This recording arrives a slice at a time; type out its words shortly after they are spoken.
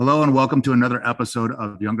Hello and welcome to another episode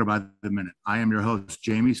of Younger by the Minute. I am your host,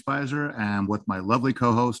 Jamie Spicer, and with my lovely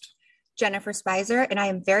co-host, Jennifer Spicer, and I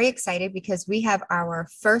am very excited because we have our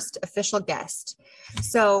first official guest.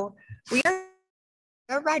 So we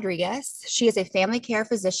are Rodriguez. She is a family care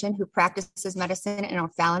physician who practices medicine in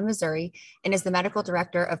O'Fallon, Missouri, and is the medical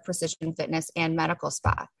director of Precision Fitness and Medical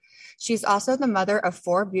Spa. She's also the mother of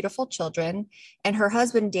 4 beautiful children, and her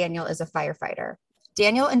husband, Daniel, is a firefighter.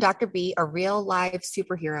 Daniel and Dr. B are real live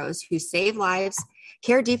superheroes who save lives,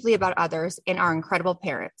 care deeply about others, and are incredible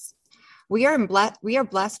parents. We are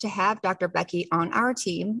blessed to have Dr. Becky on our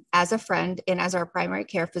team as a friend and as our primary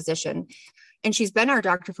care physician, and she's been our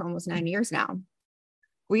doctor for almost 9 years now.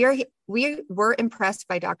 We were impressed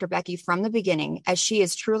by Dr. Becky from the beginning, as she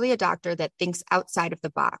is truly a doctor that thinks outside of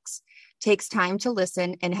the box, takes time to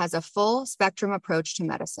listen, and has a full spectrum approach to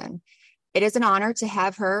medicine. It is an honor to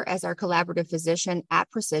have her as our collaborative physician at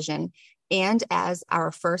Precision and as our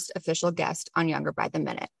first official guest on Younger by the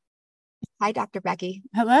Minute. Hi, Dr. Becky.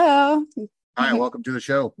 Hello. Hi, welcome to the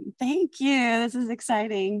show. Thank you. This is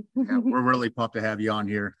exciting. Yeah, we're really pumped to have you on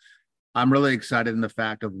here. I'm really excited in the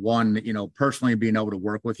fact of personally being able to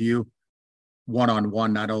work with you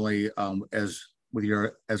one-on-one, not only as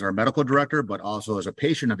our medical director, but also as a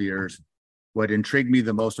patient of yours. What intrigued me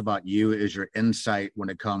the most about you is your insight when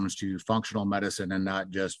it comes to functional medicine and not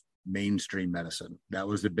just mainstream medicine. That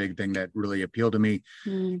was the big thing that really appealed to me.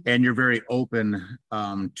 And you're very open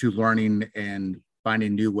to learning and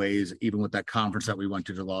finding new ways, even with that conference that we went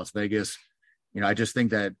to Las Vegas. I just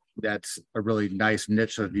think that that's a really nice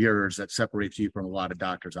niche of yours that separates you from a lot of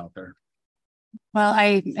doctors out there. Well,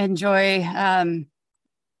 I enjoy, I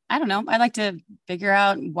like to figure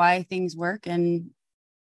out why things work. And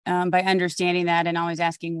by understanding that and always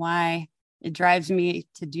asking why, it drives me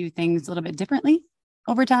to do things a little bit differently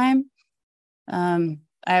over time.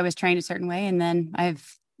 I was trained a certain way, and then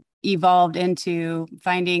I've evolved into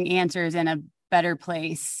finding answers in a better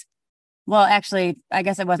place. Well, actually, I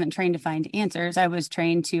guess I wasn't trained to find answers. I was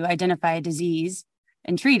trained to identify a disease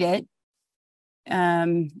and treat it.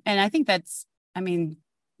 And I think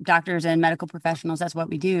doctors and medical professionals, that's what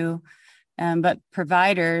we do. But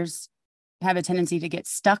providers have a tendency to get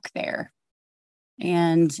stuck there.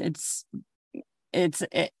 And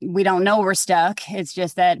we don't know we're stuck. It's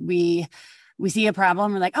just that we see a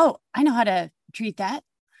problem. We're like, oh, I know how to treat that.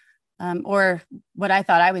 Or what I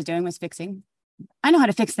thought I was doing was fixing. I know how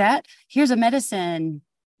to fix that. Here's a medicine,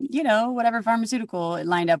 whatever pharmaceutical it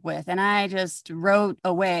lined up with. And I just wrote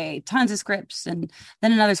away tons of scripts and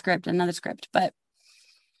then another script, but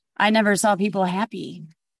I never saw people happy.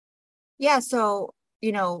 Yeah. So,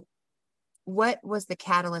 what was the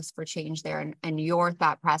catalyst for change there and your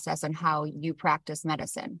thought process on how you practice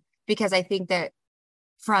medicine? Because I think that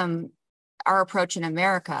from our approach in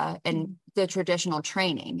America and the traditional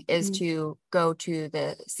training is to go to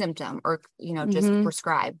the symptom or, just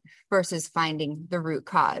prescribe versus finding the root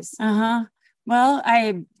cause. Well,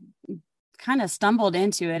 I kind of stumbled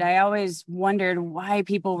into it. I always wondered why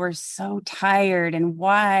people were so tired and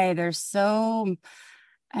why they're so,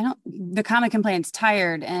 the common complaints,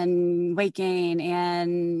 tired and weight gain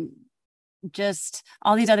and just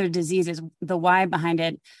all these other diseases, the why behind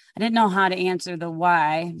it. I didn't know how to answer the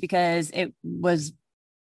why because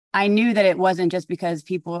I knew that it wasn't just because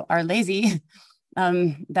people are lazy.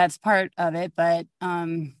 That's part of it, but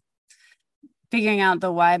figuring out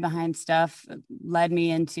the why behind stuff led me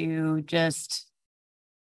into just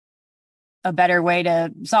a better way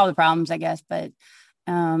to solve the problems, I guess. But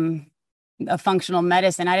a functional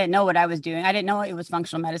medicine, I didn't know what I was doing. I didn't know it was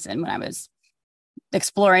functional medicine when I was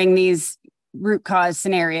exploring these root cause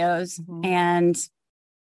scenarios. And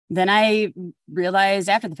then I realized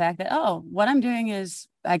after the fact that, what I'm doing is,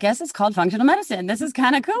 I guess it's called functional medicine. This is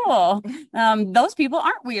kind of cool. Those people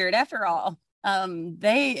aren't weird after all.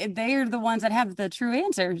 They are the ones that have the true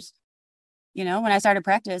answers. When I started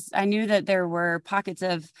practice, I knew that there were pockets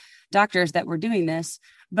of doctors that were doing this,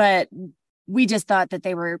 but we just thought that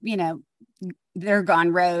they were, they're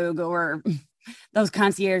gone rogue, or those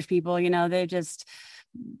concierge people, they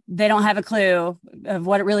don't have a clue of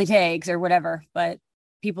what it really takes or whatever. But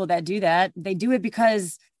people that do that, they do it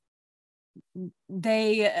because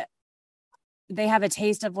they have a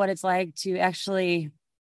taste of what it's like to actually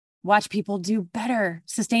watch people do better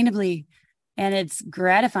sustainably. And it's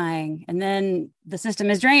gratifying. And then the system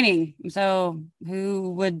is draining. So who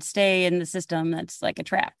would stay in the system that's like a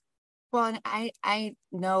trap? Well, and I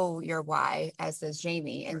know your why, as does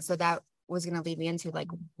Jamie. And so that was going to lead me into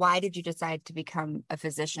why did you decide to become a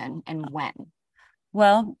physician and when?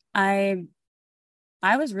 Well, I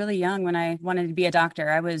was really young when I wanted to be a doctor.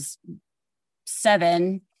 I was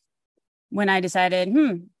 7 when I decided,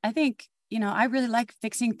 I think, I really like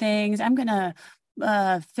fixing things. I'm going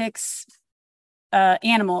to fix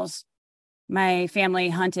animals. My family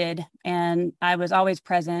hunted, and I was always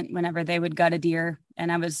present whenever they would gut a deer.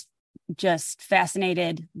 And I was just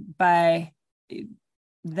fascinated by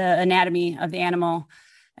the anatomy of the animal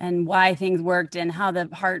and why things worked and how the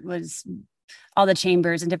heart was, all the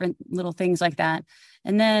chambers and different little things like that.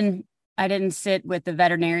 And then I didn't sit with the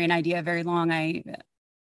veterinarian idea very long. I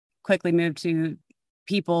quickly moved to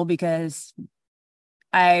people because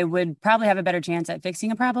I would probably have a better chance at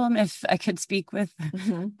fixing a problem if I could speak with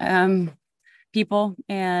people.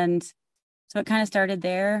 And so it kind of started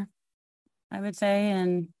there, I would say.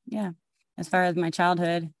 And yeah, as far as my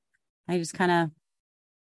childhood, I just kind of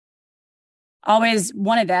always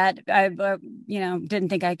wanted that. I, didn't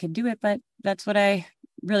think I could do it, but that's what I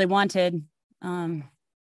really wanted.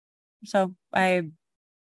 So I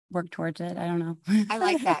worked towards it. I don't know. I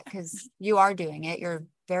like that because you are doing it. You're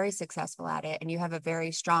very successful at it and you have a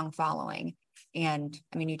very strong following. And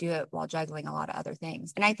I mean, you do it while juggling a lot of other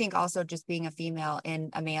things. And I think also just being a female in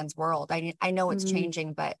a man's world, I know it's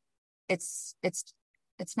changing, but it's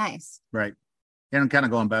nice. Right. And kind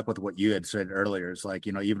of going back with what you had said earlier, it's like,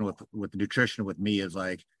 even with nutrition with me is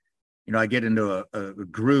like, I get into a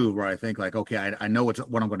groove where I think like, okay, I know what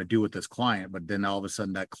I'm going to do with this client, but then all of a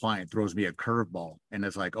sudden that client throws me a curveball and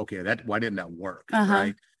it's like, okay, why didn't that work?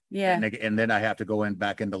 Right. Yeah. And then I have to go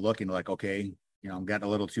back into looking like, okay, I'm getting a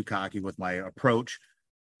little too cocky with my approach.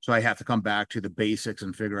 So I have to come back to the basics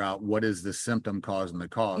and figure out what is the symptom causing the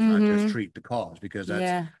cause, not just treat the cause, because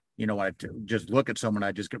that's, I just look at someone,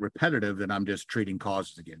 I just get repetitive and I'm just treating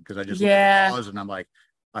causes again. Because I just look at the cause and I'm like,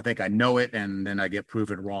 I think I know it. And then I get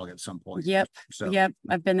proven wrong at some point. Yep.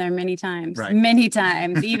 I've been there many times, right. Many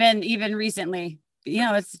times, even recently,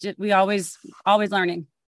 it's just, we always learning.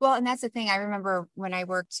 Well, and that's the thing. I remember when I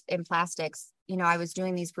worked in plastics, I was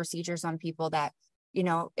doing these procedures on people that,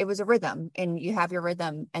 it was a rhythm and you have your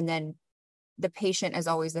rhythm. And then the patient is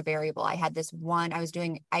always the variable. I had I was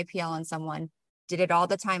doing IPL on someone, did it all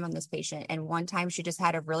the time on this patient. And one time she just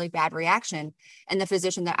had a really bad reaction. And the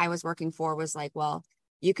physician that I was working for was like, well,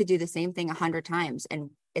 you could do the same thing 100 times and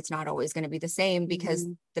it's not always going to be the same because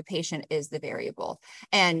the patient is the variable.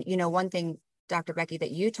 And, one thing, Dr. Becky,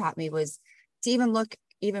 that you taught me was to even look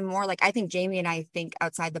even more like, I think Jame and I think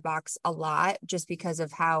outside the box a lot just because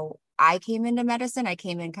of how I came into medicine. I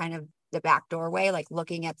came in kind of the back doorway, like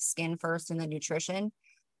looking at the skin first and the nutrition.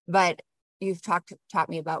 But you've taught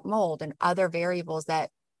me about mold and other variables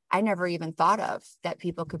that I never even thought of that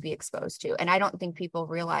people could be exposed to. And I don't think people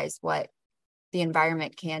realize what the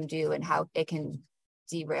environment can do and how it can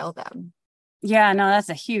derail them. Yeah, no, that's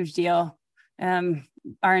a huge deal.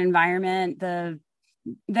 Our environment,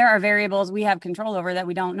 there are variables we have control over that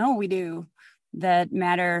we don't know we do that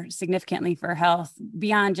matter significantly for health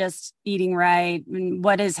beyond just eating right. And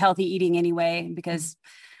what is healthy eating anyway? Because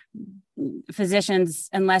physicians,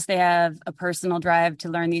 unless they have a personal drive to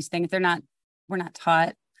learn these things, we're not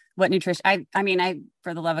taught what nutrition. I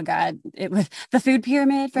for the love of God, it was the food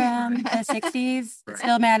pyramid from the 60s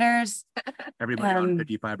still matters. Everybody on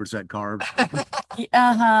 55% carbs.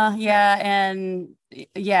 Yeah. And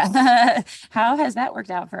yeah, how has that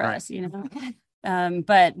worked out for us?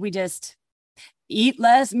 But we just eat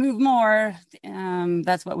less, move more.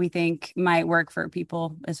 That's what we think might work for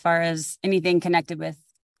people as far as anything connected with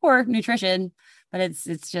poor nutrition, but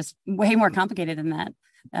it's just way more complicated than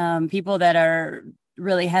that. People that are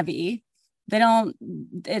really heavy,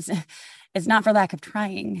 it's not for lack of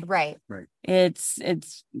trying. Right.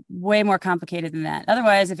 It's way more complicated than that.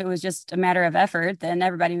 Otherwise, if it was just a matter of effort, then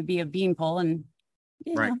everybody would be a beanpole and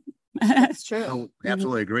That's true. So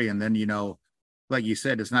absolutely agree. And then, like you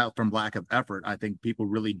said, it's not from lack of effort. I think people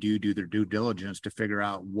really do their due diligence to figure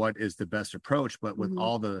out what is the best approach, but with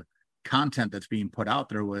all the content that's being put out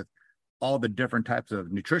there with all the different types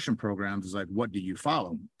of nutrition programs, is like, what do you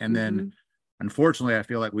follow? And then unfortunately, I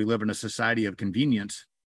feel like we live in a society of convenience.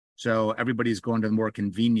 So everybody's going to the more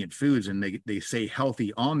convenient foods and they say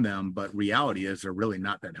healthy on them, but reality is they're really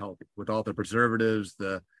not that healthy with all the preservatives,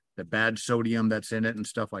 the bad sodium that's in it and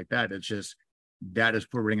stuff like that. It's just, that is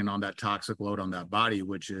bringing on that toxic load on that body,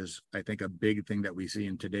 which is, I think, a big thing that we see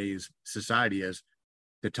in today's society is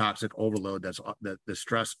the toxic overload, that's the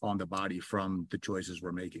stress on the body from the choices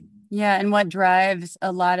we're making. Yeah. And what drives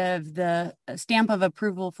a lot of the stamp of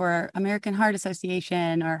approval for American Heart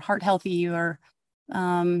Association or Heart Healthy or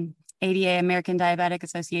ADA, American Diabetic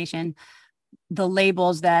Association, the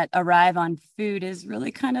labels that arrive on food is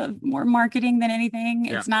really kind of more marketing than anything.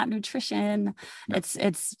 It's not nutrition. No.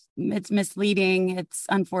 It's misleading. It's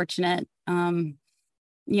unfortunate.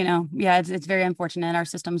 yeah, it's very unfortunate. Our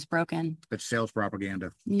system's broken. It's sales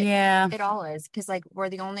propaganda. Yeah. It all is, because like we're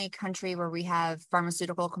the only country where we have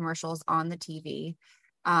pharmaceutical commercials on the TV.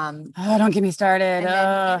 Oh, don't get me started.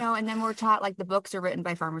 And then we're taught like the books are written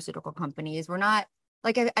by pharmaceutical companies. We're not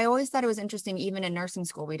like I always thought it was interesting, even in nursing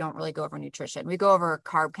school, we don't really go over nutrition. We go over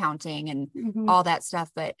carb counting and all that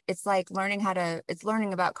stuff, but it's like it's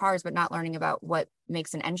learning about cars, but not learning about what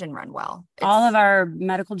makes an engine run well. All of our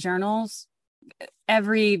medical journals,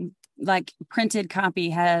 every like printed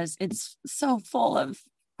copy it's so full of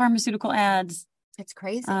pharmaceutical ads. It's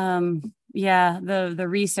crazy. Yeah, the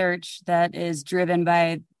research that is driven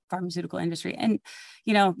by pharmaceutical industry. And,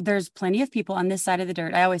 there's plenty of people on this side of the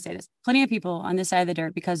dirt. I always say this, plenty of people on this side of the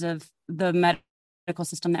dirt because of the medical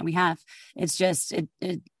system that we have. It's just,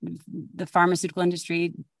 the pharmaceutical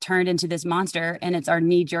industry turned into this monster, and it's our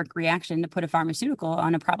knee-jerk reaction to put a pharmaceutical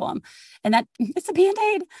on a problem. And that it's a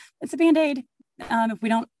Band-Aid. It's a Band-Aid. If we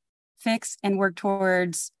don't fix and work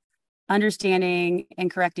towards understanding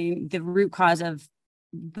and correcting the root cause of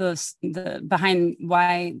the behind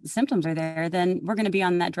why symptoms are there, then we're going to be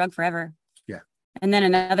on that drug forever. Yeah. And then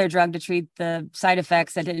another drug to treat the side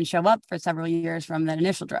effects that didn't show up for several years from that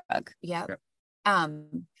initial drug. Yeah. Well,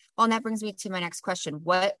 and that brings me to my next question.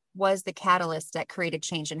 What was the catalyst that created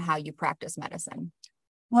change in how you practice medicine?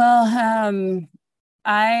 Well,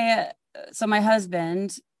 so my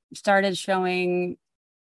husband started showing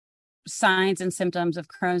signs and symptoms of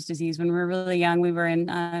Crohn's disease when we were really young. We were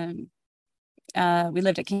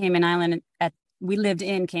we lived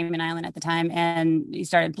in Cayman Island at the time, and he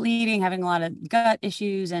started bleeding, having a lot of gut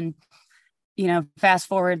issues. And, fast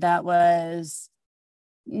forward, that was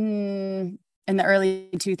in the early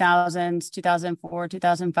 2000s, 2004,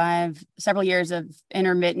 2005, several years of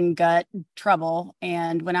intermittent gut trouble.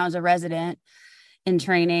 And when I was a resident in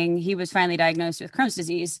training, he was finally diagnosed with Crohn's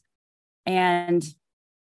disease. And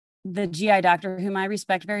the GI doctor, whom I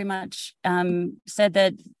respect very much, said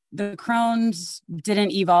that the Crohn's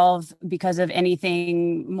didn't evolve because of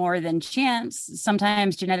anything more than chance.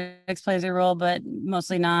 Sometimes genetics plays a role, but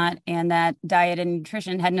mostly not. And that diet and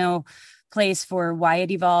nutrition had no place for why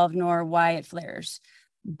it evolved nor why it flares.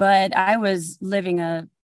 But I was living a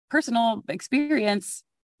personal experience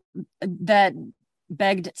that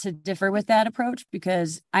begged to differ with that approach,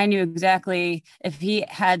 because I knew exactly if he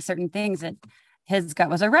had certain things that his gut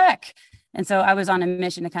was a wreck. And so I was on a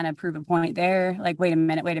mission to kind of prove a point there. Like, wait a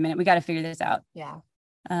minute, we got to figure this out. Yeah.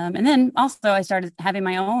 And then also I started having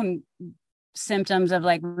my own symptoms of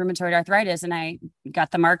like rheumatoid arthritis, and I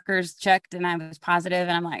got the markers checked and I was positive,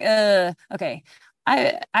 and I'm like, okay,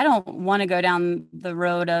 I don't want to go down the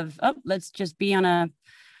road of, let's just be on a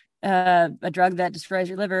drug that destroys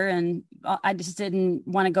your liver. And I just didn't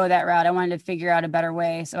want to go that route. I wanted to figure out a better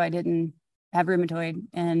way, so I didn't have rheumatoid.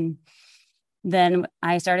 And then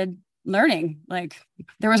I started learning. Like,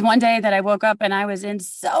 there was one day that I woke up and I was in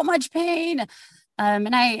so much pain.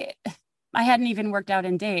 And I hadn't even worked out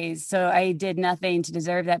in days. So I did nothing to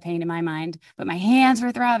deserve that pain in my mind, but my hands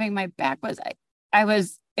were throbbing. My back was, I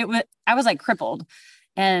was like crippled.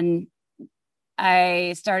 And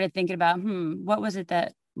I started thinking about,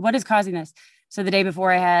 what is causing this? So the day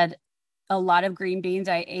before, I had a lot of green beans.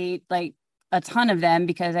 I ate like a ton of them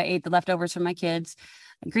because I ate the leftovers from my kids.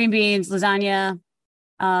 Green beans, lasagna,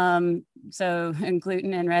 and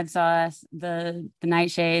gluten and red sauce, the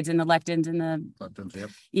nightshades and the lectins and the lectins,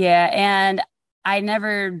 yep. Yeah. And I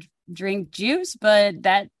never drink juice, but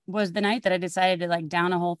that was the night that I decided to like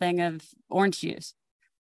down a whole thing of orange juice.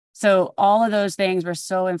 So all of those things were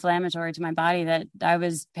so inflammatory to my body that I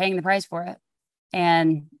was paying the price for it.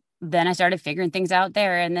 And then I started figuring things out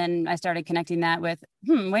there. And then I started connecting that with,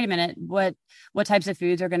 wait a minute, what types of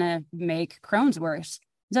foods are going to make Crohn's worse?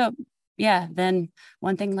 So yeah, then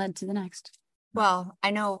one thing led to the next. Well,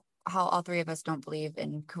 I know how all three of us don't believe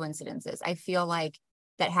in coincidences. I feel like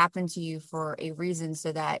that happened to you for a reason,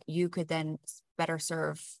 so that you could then better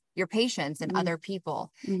serve your patients and other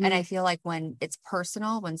people. And I feel like when it's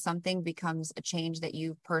personal, when something becomes a change that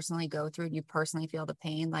you personally go through and you personally feel the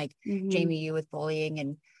pain, like Jamie, you with bullying,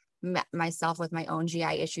 and myself with my own GI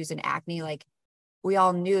issues and acne, like we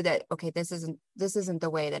all knew that, okay, this isn't the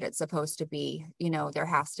way that it's supposed to be. There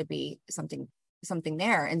has to be something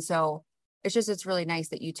there. And so it's really nice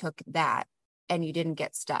that you took that and you didn't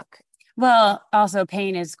get stuck. Well, also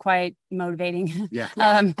pain is quite motivating. Yeah.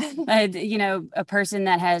 A person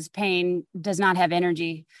that has pain does not have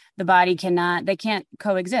energy. The body they can't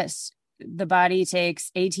coexist. The body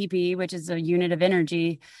takes ATP, which is a unit of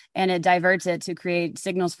energy, and it diverts it to create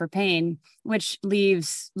signals for pain, which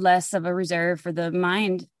leaves less of a reserve for the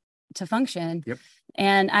mind to function. Yep.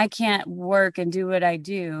 And I can't work and do what I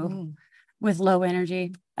do with low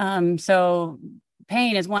energy. So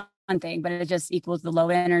pain is one thing, but it just equals the low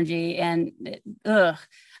energy. And I'm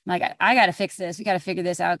like, I got to fix this. We got to figure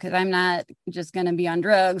this out because I'm not just going to be on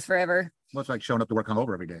drugs forever. Well, it's like showing up to work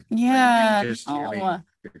hungover every day. Yeah. You're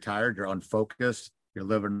tired, you're unfocused, you're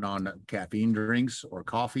living on caffeine drinks or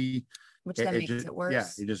coffee. Which then makes it worse. Yeah,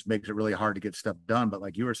 it just makes it really hard to get stuff done. But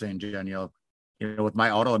like you were saying, Jen, with my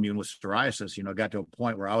autoimmune with psoriasis, got to a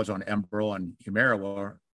point where I was on Enbrel and Humira,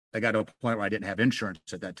 where I got to a point where I didn't have insurance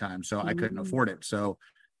at that time, so I couldn't afford it. So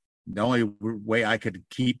the only way I could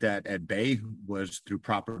keep that at bay was through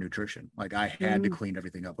proper nutrition. Like I had to clean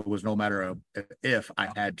everything up. It was no matter of if I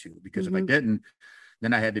had to, because if I didn't,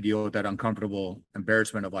 then I had to deal with that uncomfortable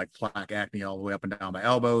embarrassment of like plaque acne all the way up and down my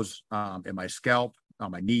elbows, in my scalp,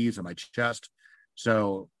 on my knees, and my chest.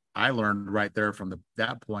 So I learned right there from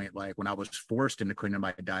that point, like when I was forced into cleaning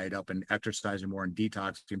my diet up and exercising more and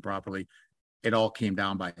detoxing properly, it all came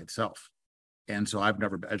down by itself. And so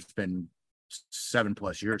it's been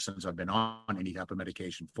 7+ years since I've been on any type of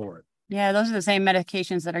medication for it. Yeah, those are the same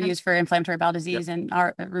medications that are used for inflammatory bowel disease and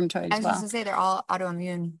our rheumatoid as well. I was just to say they're all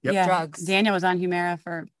autoimmune yeah. drugs. Daniel was on Humira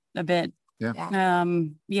for a bit. Yeah.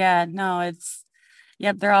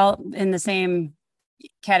 They're all in the same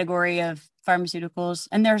category of pharmaceuticals,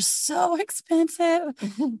 and they're so expensive.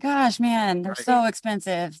 Gosh, man, they're so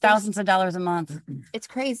expensive. Thousands of dollars a month. It's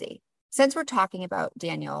crazy. Since we're talking about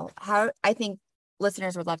Daniel, I think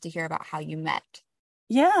listeners would love to hear about how you met.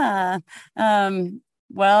 Yeah.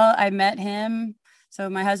 Well, I met him. So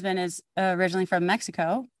my husband is originally from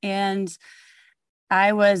Mexico, and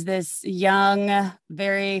I was this young,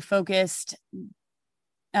 very focused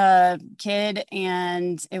kid,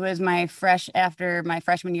 and it was after my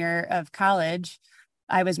freshman year of college.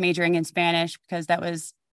 I was majoring in Spanish because that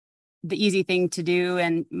was the easy thing to do,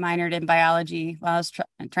 and minored in biology while I was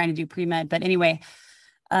trying to do pre-med. But anyway,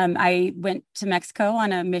 I went to Mexico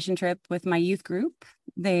on a mission trip with my youth group.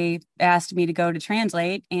 They asked me to go to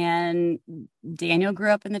translate, and Daniel grew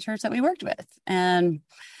up in the church that we worked with. And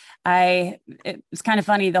it was kind of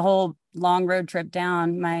funny, the whole long road trip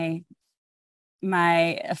down, my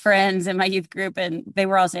friends in my youth group, and they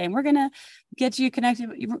were all saying, we're going to get you connected.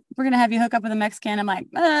 We're going to have you hook up with a Mexican. I'm like,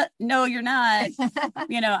 no, you're not.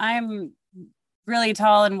 I'm really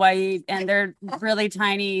tall and white, and they're really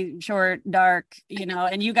tiny, short, dark, and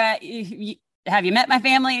have you met my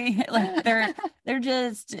family? Like they're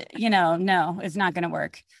just, no, it's not going to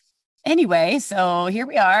work. Anyway, so here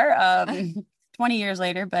we are, 20 years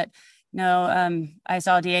later, but no, I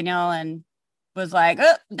saw Daniel and was like,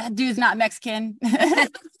 oh, that dude's not Mexican.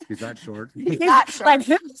 He's not short. He's not short. Like,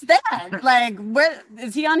 who's that? Like, where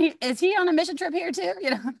is he on? Is he on a mission trip here too?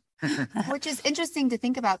 Which is interesting to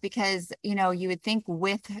think about because, you would think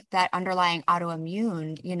with that underlying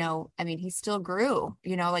autoimmune, he still grew,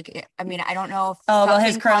 I don't know if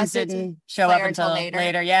his Crohn's didn't show up until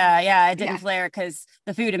later. Yeah. It didn't flare because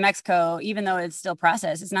the food in Mexico, even though it's still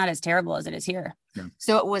processed, it's not as terrible as it is here. Yeah.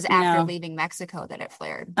 So it was after leaving Mexico that it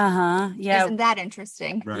flared. Yeah. Isn't that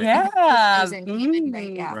interesting? Right. Yeah.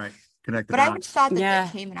 Right. Connected. But I would have thought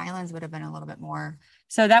that the Cayman Islands would have been a little bit more.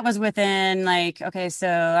 So that was within so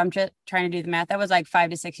I'm just trying to do the math. That was like 5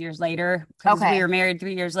 to 6 years later, because we were married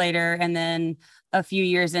 3 years later. And then a few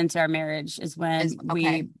years into our marriage is when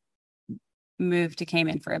we moved to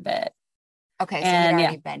Cayman for a bit. Okay. So he'd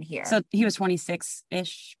already been here. So he was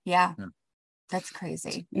 26-ish. Yeah. That's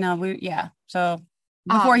crazy. No, so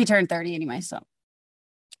before he turned 30 anyway. So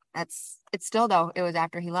it's still, though, it was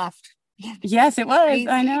after he left. Yes, it was. Crazy.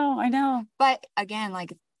 I know. But again,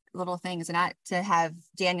 like little things, not to have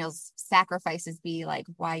Daniel's sacrifices be like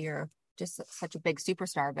why you're just such a big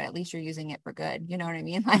superstar, but at least you're using it for good. You know what I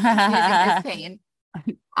mean? Like using his pain.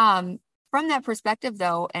 From that perspective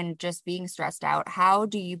though, and just being stressed out, how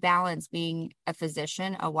do you balance being a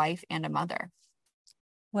physician, a wife, and a mother?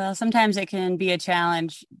 Well, sometimes it can be a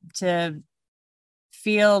challenge to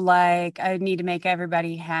feel like I need to make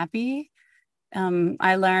everybody happy.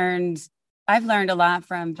 I've learned a lot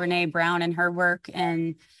from Brene Brown and her work,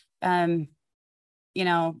 and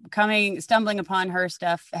stumbling upon her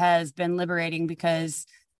stuff has been liberating because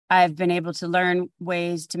I've been able to learn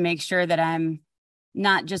ways to make sure that I'm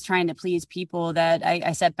not just trying to please people, that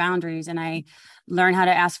I set boundaries, and I learn how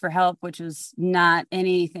to ask for help, which was not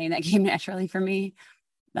anything that came naturally for me.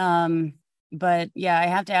 But yeah, I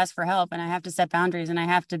have to ask for help, and I have to set boundaries, and I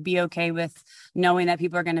have to be okay with knowing that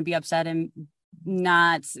people are going to be upset and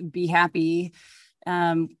not be happy.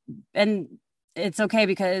 And it's okay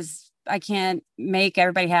because I can't make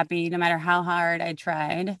everybody happy no matter how hard I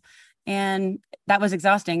tried. And that was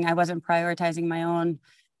exhausting. I wasn't prioritizing my own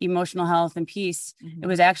emotional health and peace. Mhm. It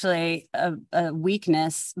was actually a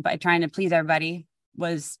weakness by trying to please everybody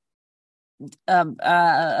was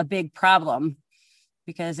a big problem,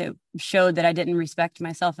 because it showed that I didn't respect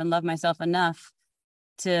myself and love myself enough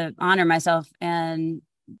to honor myself and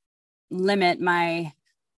limit my,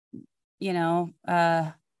 you know,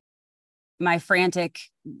 my frantic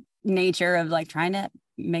nature of like trying to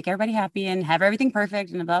make everybody happy and have everything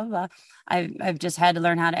perfect and blah, blah, blah. I've just had to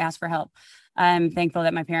learn how to ask for help. I'm thankful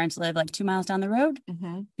that my parents live like 2 miles down the road,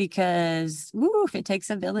 because if it takes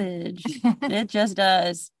a village, it just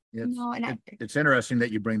does. It's interesting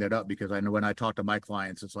that you bring that up, because I know when I talk to my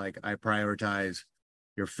clients, it's like I prioritize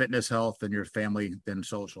your fitness, health, and your family, then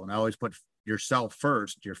social. And I always put yourself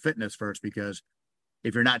first, your fitness first, because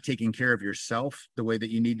if you're not taking care of yourself the way that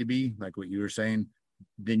you need to be, like what you were saying,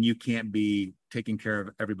 then you can't be taking care of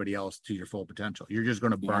everybody else to your full potential. You're just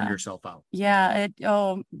going to burn yourself out. Yeah.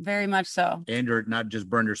 Very much so. And you're not just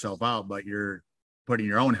burn yourself out, but you're putting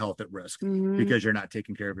your own health at risk because you're not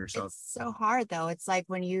taking care of yourself. It's so hard though. It's like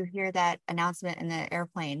when you hear that announcement in the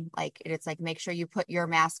airplane, like it's like, make sure you put your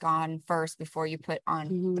mask on first before you put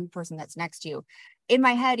on the person that's next to you. In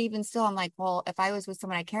my head, even still, I'm like, well, if I was with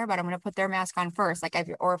someone I care about, I'm going to put their mask on first. Like,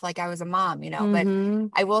 or if like I was a mom, but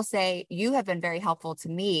I will say you have been very helpful to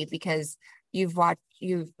me, because you've watched,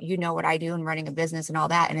 you know what I do in running a business and all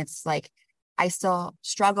that. And it's like, I still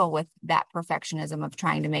struggle with that perfectionism of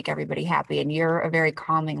trying to make everybody happy. And you're a very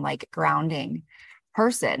calming, like grounding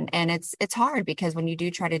person. And it's hard, because when you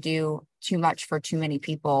do try to do too much for too many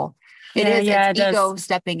people, it's ego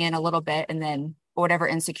stepping in a little bit. And then whatever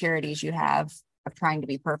insecurities you have of trying to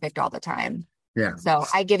be perfect all the time. Yeah. So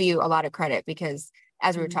I give you a lot of credit, because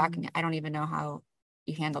as we were talking, I don't even know how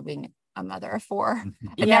you handle being a mother of 4,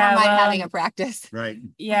 but never mind having a practice. Right.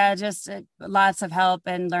 Yeah. Just lots of help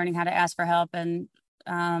and learning how to ask for help. And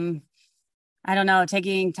I don't know,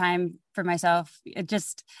 taking time for myself. It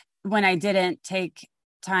just, when I didn't take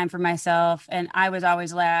time for myself and I was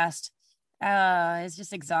always last, it's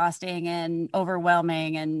just exhausting and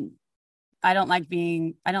overwhelming. And I don't like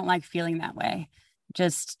feeling that way,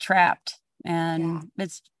 just trapped. And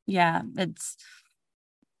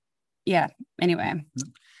anyway.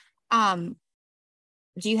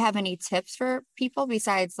 Do you have any tips for people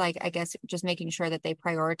besides, like, I guess just making sure that they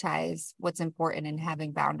prioritize what's important and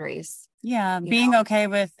having boundaries? Yeah. Being okay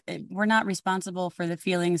with it. We're not responsible for the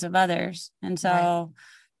feelings of others. And so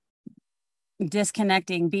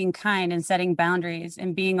disconnecting, being kind and setting boundaries,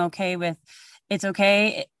 and being okay with, it's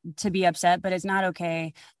okay to be upset, but it's not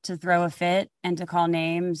okay to throw a fit and to call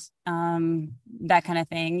names, that kind of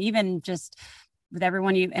thing. Even just with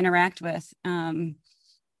everyone you interact with,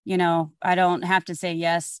 I don't have to say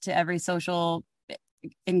yes to every social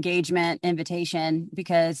engagement invitation,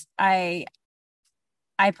 because I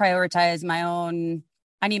prioritize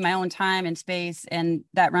I need my own time and space, and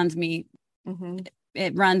that runs me.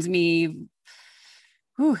 It runs me.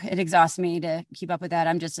 It exhausts me to keep up with that.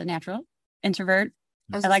 I'm just a natural introvert.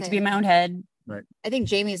 I like to be in my own head. Right. I think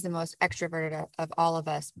Jamie is the most extroverted of all of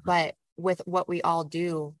us, but with what we all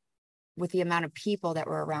do, with the amount of people that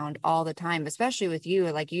we're around all the time, especially with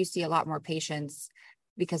you, like you see a lot more patients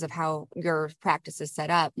because of how your practice is set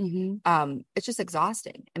up. It's just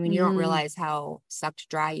exhausting. I mean, you don't realize how sucked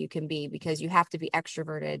dry you can be, because you have to be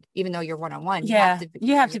extroverted, even though you're one-on-one. You have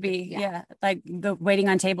to be. Like the waiting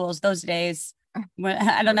on tables, those days when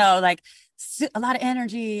I don't know, like a lot of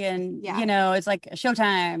energy, and it's like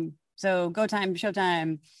showtime. So go time,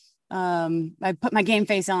 showtime. I put my game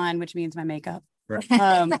face on, which means my makeup.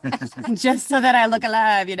 Just so that I look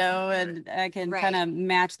alive, and I can kind of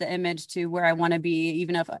match the image to where I want to be,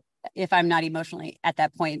 even if I'm not emotionally at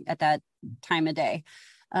that point, at that time of day.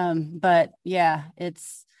 But yeah,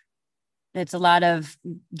 it's a lot of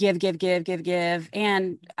give.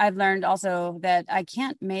 And I've learned also that I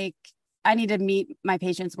need to meet my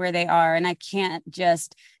patients where they are, and I can't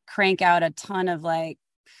just crank out a ton of like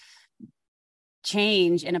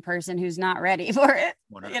change in a person who's not ready for it,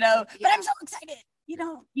 but I'm so excited,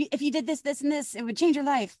 if you did this, and this, it would change your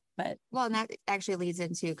life. But and that actually leads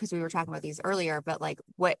into, because we were talking about these earlier, but like,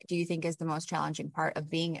 what do you think is the most challenging part of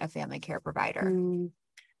being a family care provider?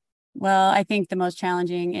 Well, I think the most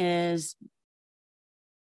challenging is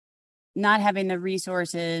not having the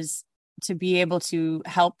resources to be able to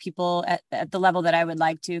help people at the level that I would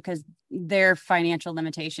like to, because their financial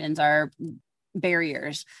limitations are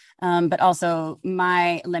barriers. But also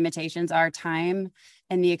my limitations are time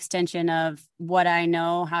and the extension of what I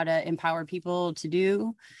know how to empower people to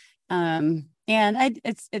do. And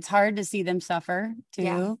it's hard to see them suffer too.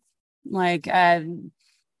 Yeah. Like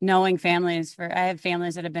knowing families I have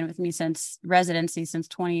families that have been with me since residency, since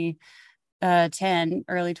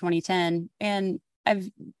early 2010, and I've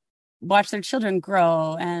watched their children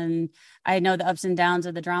grow, and I know the ups and downs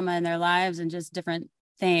of the drama in their lives and just different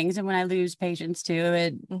things. And when I lose patients too,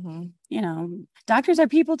 it, you know, doctors are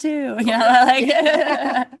people too, you know, like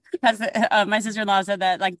that's my sister-in-law said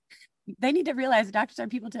that, like, they need to realize the doctors are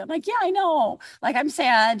people too. I'm like, yeah, I know. Like, I'm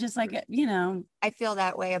sad, just like, you know. I feel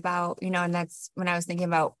that way about, you know, and that's when I was thinking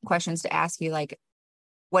about questions to ask you, like,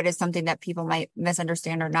 what is something that people might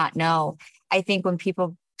misunderstand or not know? I think when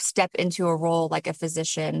people step into a role like a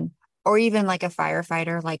physician or even like a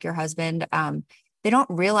firefighter, like your husband, they don't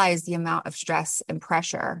realize the amount of stress and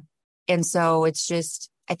pressure. And so it's just,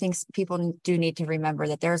 I think people do need to remember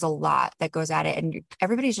that there's a lot that goes at it, and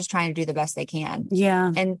everybody's just trying to do the best they can.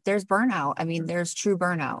 Yeah. And there's burnout. I mean, there's true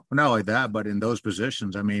burnout. Not only that, but in those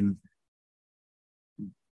positions, I mean,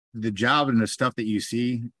 the job and the stuff that you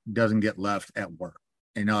see doesn't get left at work.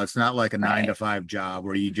 You know, it's not like a 9-to-5 job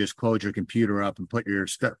where you just close your computer up and put your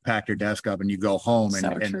stuff, pack your desk up, and you go home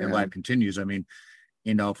and life continues. I mean,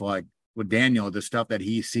 you know, if like with Daniel, the stuff that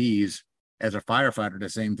he sees as a firefighter, the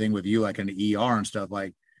same thing with you, like in the ER and stuff,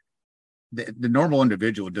 like the normal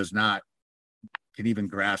individual can even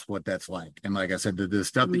grasp what that's like. And like I said, the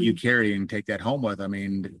stuff that you carry and take that home with, I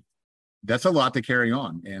mean, that's a lot to carry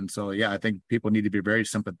on. And so, yeah, I think people need to be very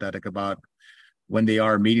sympathetic about when they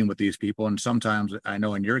are meeting with these people. And sometimes I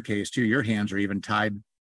know in your case too, your hands are even tied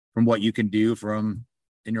from what you can do from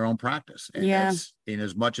in your own practice. And in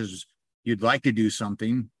as much as you'd like to do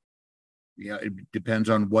something, yeah, it depends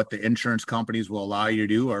on what the insurance companies will allow you to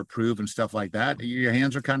do or approve and stuff like that. Your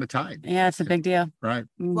hands are kind of tied. Yeah, it's a big deal. Right.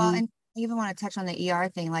 Well, and I even want to touch on the ER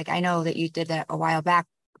thing. Like, I know that you did that a while back,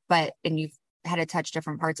 and you've had to touch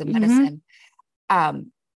different parts of medicine.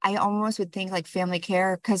 I almost would think like family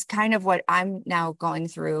care, because kind of what I'm now going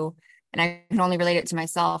through, and I can only relate it to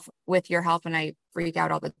myself with your help, and I freak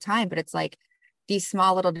out all the time, but it's like these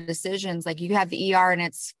small little decisions, like you have the ER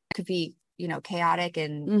and could be, you know, chaotic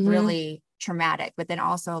and really traumatic, but then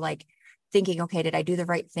also like thinking, okay, did I do the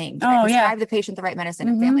right thing? Did I prescribe the patient the right medicine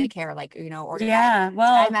in family care? Like, you know, or did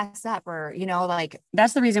I mess up, or, you know, like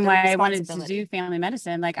that's the reason why I wanted to do family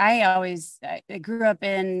medicine. Like I grew up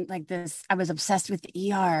in like this, I was obsessed with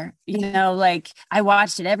the ER, you know, like I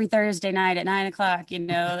watched it every Thursday night at 9:00, you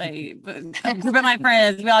know, like a group of my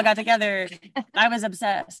friends, we all got together. I was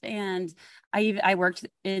obsessed. And I worked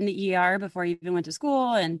in the ER before I even went to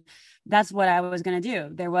school. And that's what I was going to do.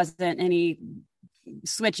 There wasn't any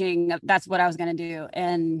switching. That's what I was going to do.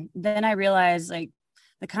 And then I realized like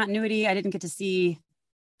the continuity I didn't get to see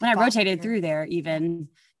when I rotated through there. Even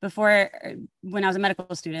before, when I was a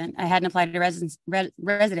medical student, I hadn't applied to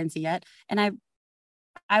residency yet. And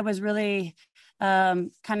I was really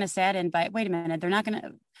kind of saddened by, wait a minute,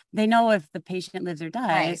 they know if the patient lives or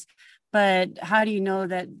dies, but how do you know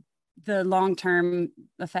that the long-term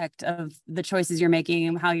effect of the choices you're making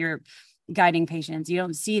and how you're guiding patients? You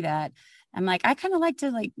don't see that. I'm like, I kind of like to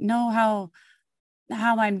like know how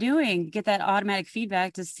I'm doing, get that automatic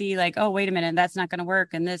feedback to see like, oh, wait a minute, that's not going to work.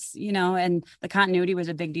 And this, you know, and the continuity was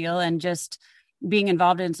a big deal, and just being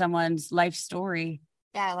involved in someone's life story.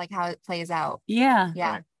 Yeah. Like how it plays out. Yeah.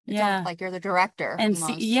 Yeah. Yeah. Like you're the director. And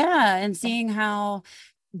and seeing how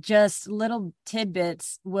just little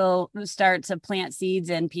tidbits will start to plant seeds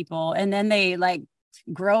in people. And then they like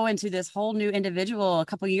grow into this whole new individual. A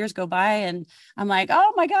couple of years go by and I'm like,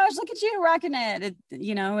 oh my gosh, look at you rocking it.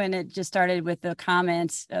 You know, and it just started with the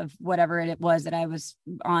comments of whatever it was that I was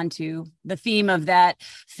on to. The theme of that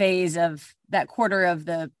phase of that quarter of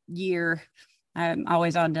the year, I'm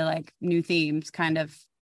always on to like new themes, kind of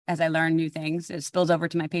as I learn new things. It spills over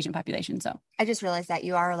to my patient population. So I just realized that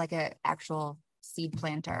you are like an actual seed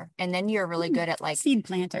planter, and then you're really good at like seed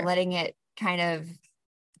planter, letting it kind of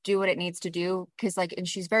do what it needs to do. Cause like, and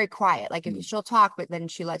she's very quiet. Like if she'll talk, but then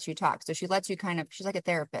she lets you talk. So she lets you she's like a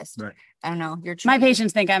therapist. Right. I don't know. My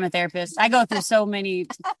patients think I'm a therapist. I go through so many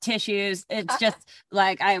tissues. It's just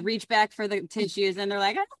like, I reach back for the tissues and they're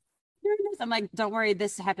like, I'm like, don't worry.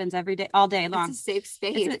 This happens every day, all day long. It's a safe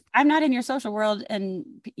space. I'm not in your social world, and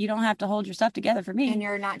you don't have to hold your stuff together for me. And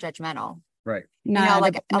you're not judgmental. Right. You know,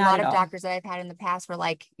 like a lot of doctors that I've had in the past were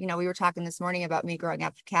like, you know, we were talking this morning about me growing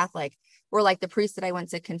up Catholic. We're like the priest that I went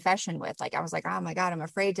to confession with. Like, I was like, oh my God, I'm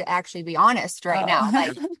afraid to actually be honest right now.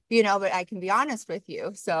 Like, you know, but I can be honest with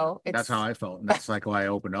you. So that's how I felt. And that's like who I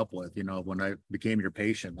opened up with, you know, when I became your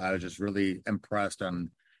patient, I was just really impressed on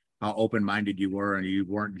how open-minded you were, and you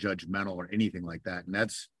weren't judgmental or anything like that.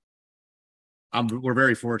 And we're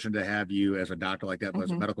very fortunate to have you as a doctor like that,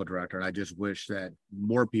 as a medical director. And I just wish that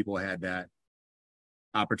more people had that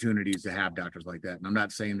opportunities to have doctors like that. And I'm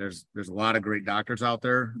not saying there's a lot of great doctors out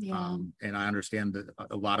there. Yeah. And I understand that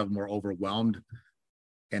a lot of them are overwhelmed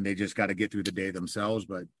and they just got to get through the day themselves.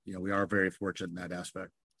 But, you know, we are very fortunate in that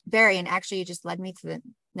aspect. Very. And actually, you just led me to the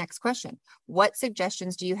next question. What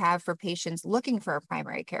suggestions do you have for patients looking for a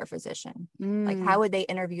primary care physician? Like, how would they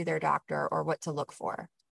interview their doctor or what to look for?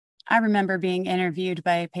 I remember being interviewed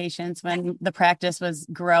by patients when the practice was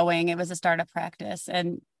growing. It was a startup practice,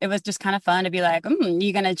 and it was just kind of fun to be like,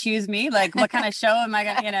 you going to choose me? Like, what kind of show am I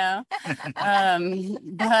going to, you know?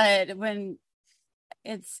 But when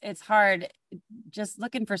it's hard, just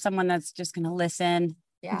looking for someone that's just going to listen.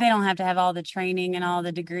 Yeah. They don't have to have all the training and all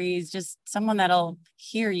the degrees, just someone that'll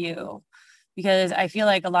hear you. Because I feel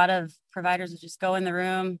like a lot of providers will just go in the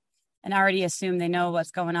room and already assume they know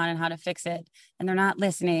what's going on and how to fix it. And they're not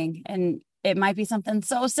listening. And it might be something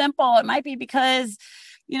so simple. It might be because,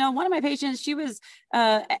 you know, one of my patients, she was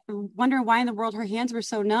wondering why in the world her hands were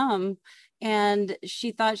so numb. And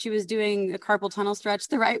she thought she was doing a carpal tunnel stretch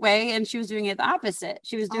the right way. And she was doing it the opposite.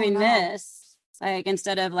 She was doing this, like,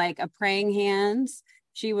 instead of like a praying hands,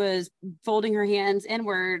 she was folding her hands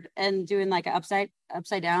inward and doing like an upside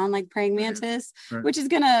down, like praying mantis, which is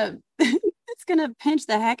gonna it's gonna pinch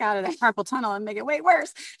the heck out of that carpal tunnel and make it way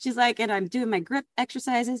worse. She's like, and I'm doing my grip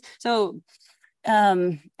exercises. So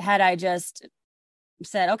had I just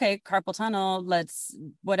said, okay, carpal tunnel, let's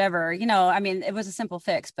whatever, you know, I mean, it was a simple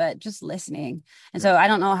fix, but just listening. And so I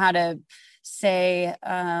don't know how to say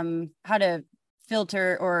how to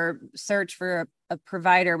filter or search for a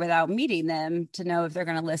provider without meeting them to know if they're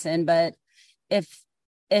going to listen. But if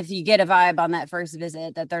you get a vibe on that first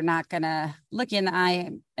visit that they're not going to look you in the eye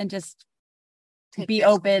and just be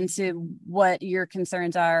open to what your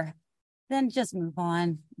concerns are, then just move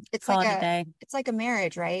on. It's like a day. It's like a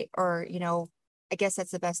marriage, right? Or, you know, I guess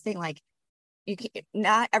that's the best thing. Like, you can,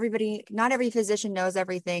 not every physician knows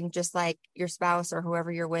everything, just like your spouse or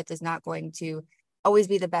whoever you're with is not going to always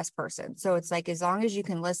be the best person. So it's like, as long as you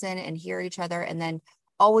can listen and hear each other and then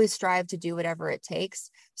always strive to do whatever it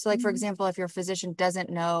takes. So like, for example, if your physician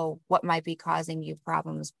doesn't know what might be causing you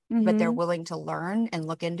problems, but they're willing to learn and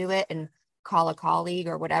look into it and call a colleague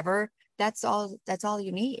or whatever, that's all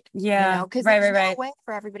you need. Yeah. You know? Cause there's no way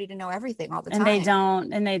for everybody to know everything all the time.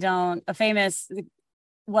 And they don't.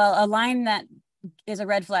 A line that is a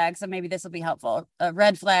red flag. So maybe this will be helpful. A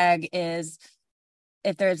red flag is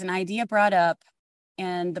if there's an idea brought up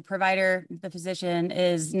and the provider, the physician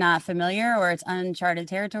is not familiar, or it's uncharted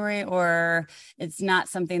territory, or it's not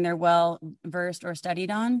something they're well versed or studied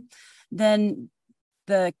on, then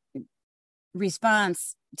the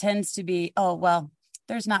response tends to be, oh, well,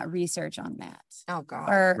 there's not research on that. Oh God.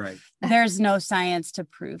 Or there's no science to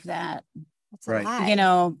prove that. That's a lie. You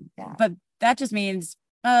know, but that just means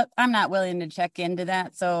I'm not willing to check into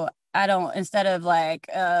that. So I don't, instead of like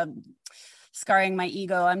scarring my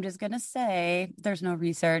ego, I'm just going to say there's no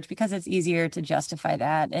research, because it's easier to justify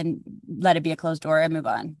that and let it be a closed door and move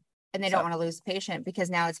on. And they don't want to lose the patient, because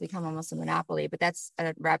now it's become almost a monopoly, but that's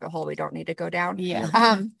a rabbit hole we don't need to go down.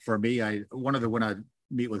 Yeah. For me, when I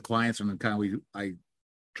meet with clients and I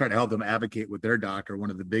try to help them advocate with their doctor,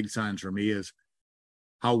 one of the big signs for me is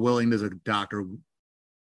how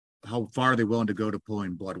far are they willing to go to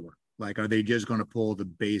pulling blood work? Like, are they just going to pull the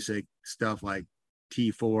basic stuff like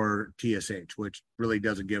T4, TSH, which really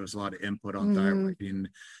doesn't give us a lot of input on thyroid. And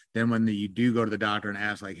then when you do go to the doctor and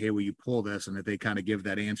ask, like, hey, will you pull this? And if they kind of give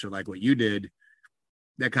that answer like what you did,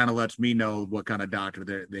 that kind of lets me know what kind of doctor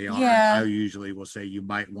they are. Yeah. I usually will say you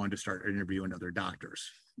might want to start interviewing other doctors.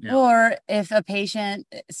 Yeah. Or if a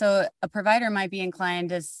provider might be inclined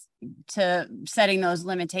to setting those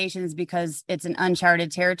limitations because it's an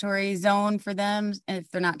uncharted territory zone for them. And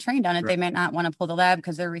if they're not trained on it, they might not want to pull the lab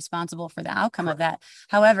because they're responsible for the outcome of that.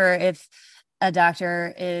 However, if a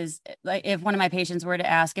doctor is like, if one of my patients were to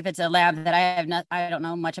ask if it's a lab that I don't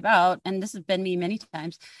know much about, and this has been me many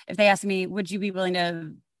times, if they ask me, would you be willing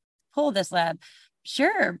to pull this lab?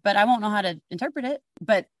 Sure, but I won't know how to interpret it.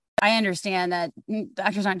 But I understand that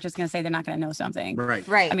doctors aren't just going to say they're not going to know something.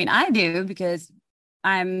 Right. I mean, I do, because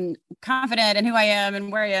I'm confident in who I am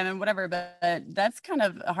and where I am and whatever, but that's kind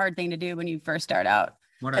of a hard thing to do when you first start out.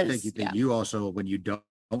 What I think you also, when you don't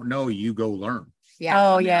know, you go learn.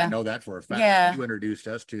 Yeah. Oh, I know that for a fact. Yeah. You introduced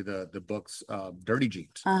us to the books, Dirty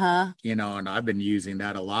Jeans. You know, and I've been using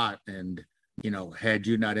that a lot. And, you know, had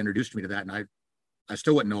you not introduced me to that, and I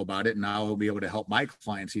still wouldn't know about it, and now I'll be able to help my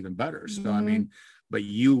clients even better. So, I mean, but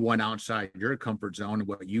you went outside your comfort zone and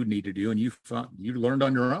what you need to do, and you learned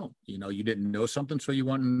on your own. You know, you didn't know something, so you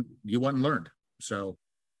went and learned. So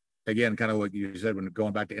again, kind of what you said, when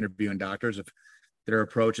going back to interviewing doctors, if their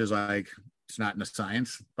approach is like, it's not in the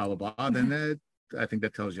science, blah, blah, blah, then I think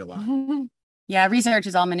that tells you a lot. Yeah, research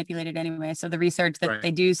is all manipulated anyway. So the research that Right.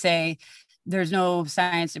 they do say there's no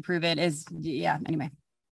science to prove it is, yeah, anyway.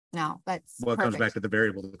 No, that's Well, it comes back perfect. to the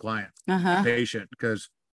variable, the client, Uh-huh. patient, because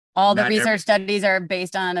All the not research studies are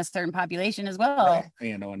based on a certain population as well.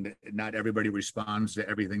 you know, and not everybody responds to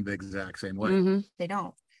everything the exact same way. Mhm. They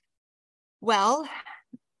don't. Well,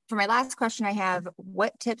 for my last question, I have,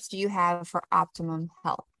 what tips do you have for optimum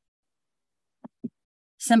health?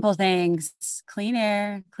 Simple things, clean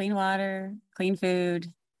air, clean water, clean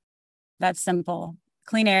food. That's simple.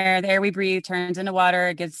 Clean air, the air we breathe turns into water.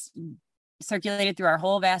 It gets circulated through our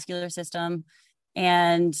whole vascular system.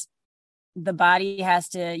 And the body has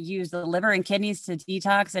to use the liver and kidneys to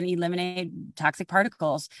detox and eliminate toxic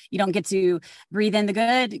particles. You don't get to breathe in the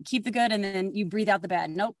good, keep the good, and then you breathe out the bad.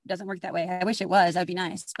 Nope, doesn't work that way. I wish it was. That'd be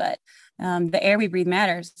nice. But the air we breathe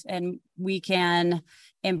matters, and we can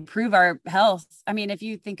improve our health. I mean, if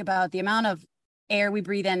you think about the amount of air we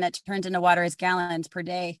breathe in that turns into water is gallons per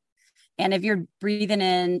day. And if you're breathing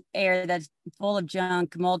in air that's full of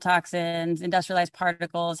junk, mold toxins, industrialized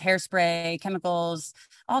particles, hairspray, chemicals,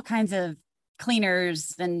 all kinds of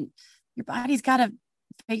cleaners, and your body's got to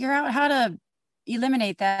figure out how to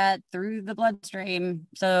eliminate that through the bloodstream.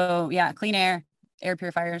 So yeah, clean air, air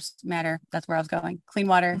purifiers matter. That's where I was going. Clean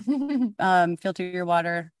water, filter your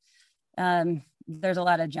water. There's a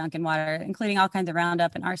lot of junk in water, including all kinds of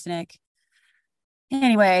Roundup and arsenic.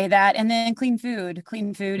 Anyway, that, and then clean food.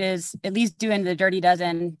 Clean food is at least doing the dirty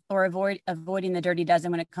dozen, or avoiding the dirty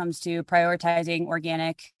dozen when it comes to prioritizing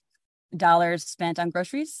organic dollars spent on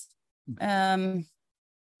groceries. The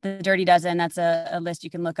dirty dozen, that's a list you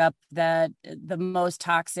can look up, that the most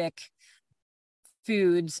toxic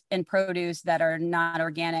foods and produce that are not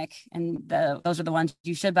organic, and those are the ones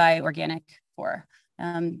you should buy organic for,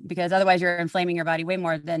 because otherwise you're inflaming your body way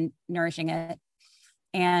more than nourishing it.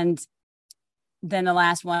 And then the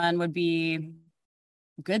last one would be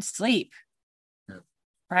good sleep.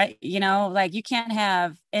 Right? You know, like you can't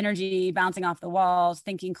have energy bouncing off the walls,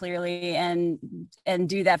 thinking clearly, and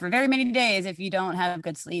do that for very many days if you don't have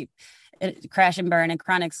good sleep. Crash and burn and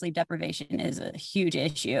chronic sleep deprivation is a huge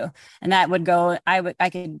issue. And that would go, I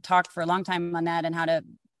could talk for a long time on that and how to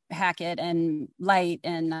hack it and light,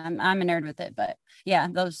 and I'm a nerd with it. But yeah,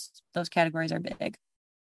 those categories are big.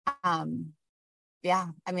 Yeah,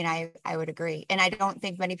 I mean, I would agree. And I don't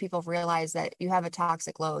think many people realize that you have a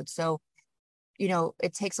toxic load. So, you know,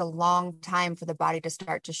 it takes a long time for the body to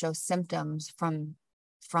start to show symptoms from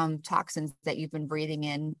toxins that you've been breathing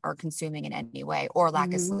in or consuming in any way, or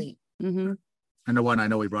lack of sleep. Mm-hmm. And the one I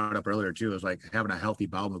know we brought up earlier too is like having a healthy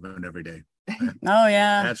bowel movement every day. Oh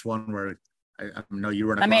yeah. That's one where I know you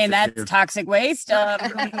run. I mean, that's too. Toxic waste. Yeah,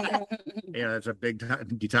 that's a big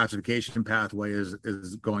detoxification pathway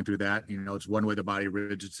is going through that. You know, it's one way the body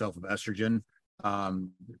rids itself of estrogen.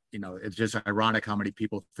 You know, it's just ironic how many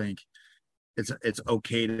people think it's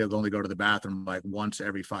okay to only go to the bathroom like once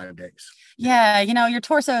every 5 days. Yeah, you know, your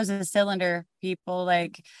torso is a cylinder, people.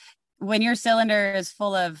 Like when your cylinder is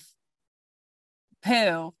full of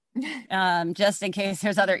poo, just in case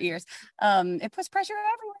there's other ears, it puts pressure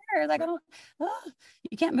everywhere. Like,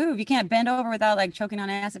 you can't move, you can't bend over without like choking on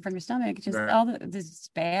acid from your stomach. It's just this is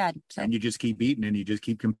bad. So, and you just keep eating and you just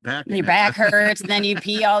keep compacting. Your back hurts, and then you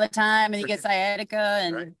pee all the time, and you get sciatica.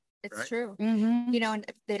 And it's true. You know, and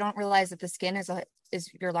they don't realize that the skin is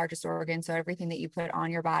your largest organ. So everything that you put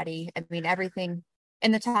on your body, I mean, everything,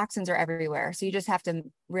 and the toxins are everywhere. So you just have to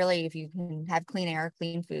really, if you can have clean air,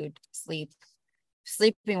 clean food,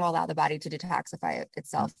 sleeping will allow the body to detoxify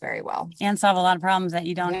itself very well and solve a lot of problems that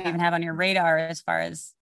you don't even have on your radar, as far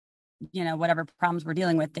as, you know, whatever problems we're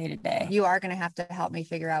dealing with day to day. You are going to have to help me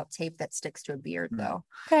figure out tape that sticks to a beard, though.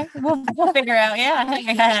 Okay, we'll figure out.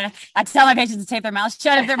 Yeah, I tell my patients to tape their mouth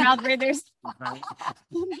shut if they're mouth breathers.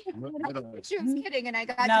 She was kidding, and I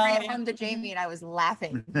got to read home to Jamie, and I was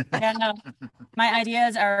laughing. Yeah, no, my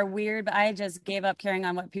ideas are weird, but I just gave up caring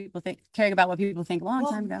about what people think a long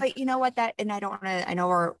time ago. But you know what? And I don't want to. I know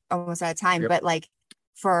we're almost out of time, but like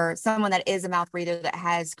for someone that is a mouth breather that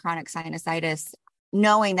has chronic sinusitis,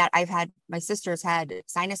 knowing that my sister's had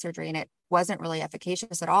sinus surgery and it wasn't really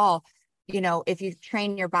efficacious at all, you know, if you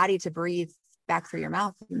train your body to breathe back through your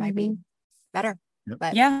mouth, it might be better.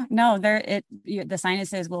 But yeah, no, the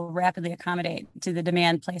sinuses will rapidly accommodate to the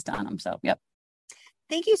demand placed on them. So, yep.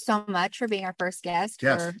 Thank you so much for being our first guest.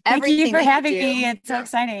 Yes. Thank you for having me. It's so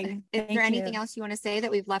exciting. Is there anything else you want to say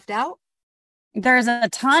that we've left out? There's a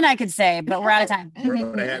ton I could say, but we're out of time. We're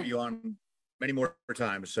going to have you on many more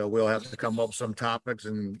times, so we'll have to come up with some topics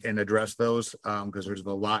and address those, because there's a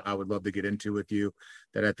lot I would love to get into with you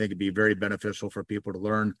that I think would be very beneficial for people to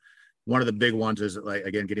learn. One of the big ones is, like,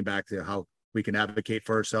 again, getting back to how we can advocate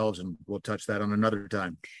for ourselves, and we'll touch that on another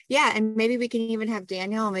time. Yeah. And maybe we can even have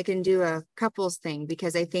Daniel and we can do a couples thing,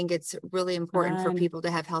 because I think it's really important for people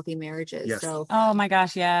to have healthy marriages. Yes. So, oh my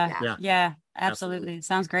gosh. Yeah. Yeah. Yeah. Absolutely.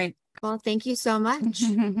 Sounds great. well, thank you so much.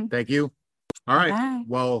 Thank you. All right. Bye.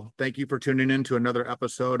 Well, thank you for tuning in to another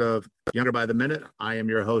episode of Younger by the Minute. I am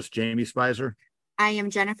your host, Jamie Spicer. I am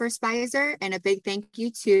Jennifer Spicer, and a big thank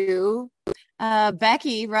you to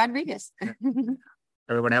Becky Rodriguez.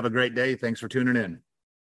 Everyone have a great day. Thanks for tuning in.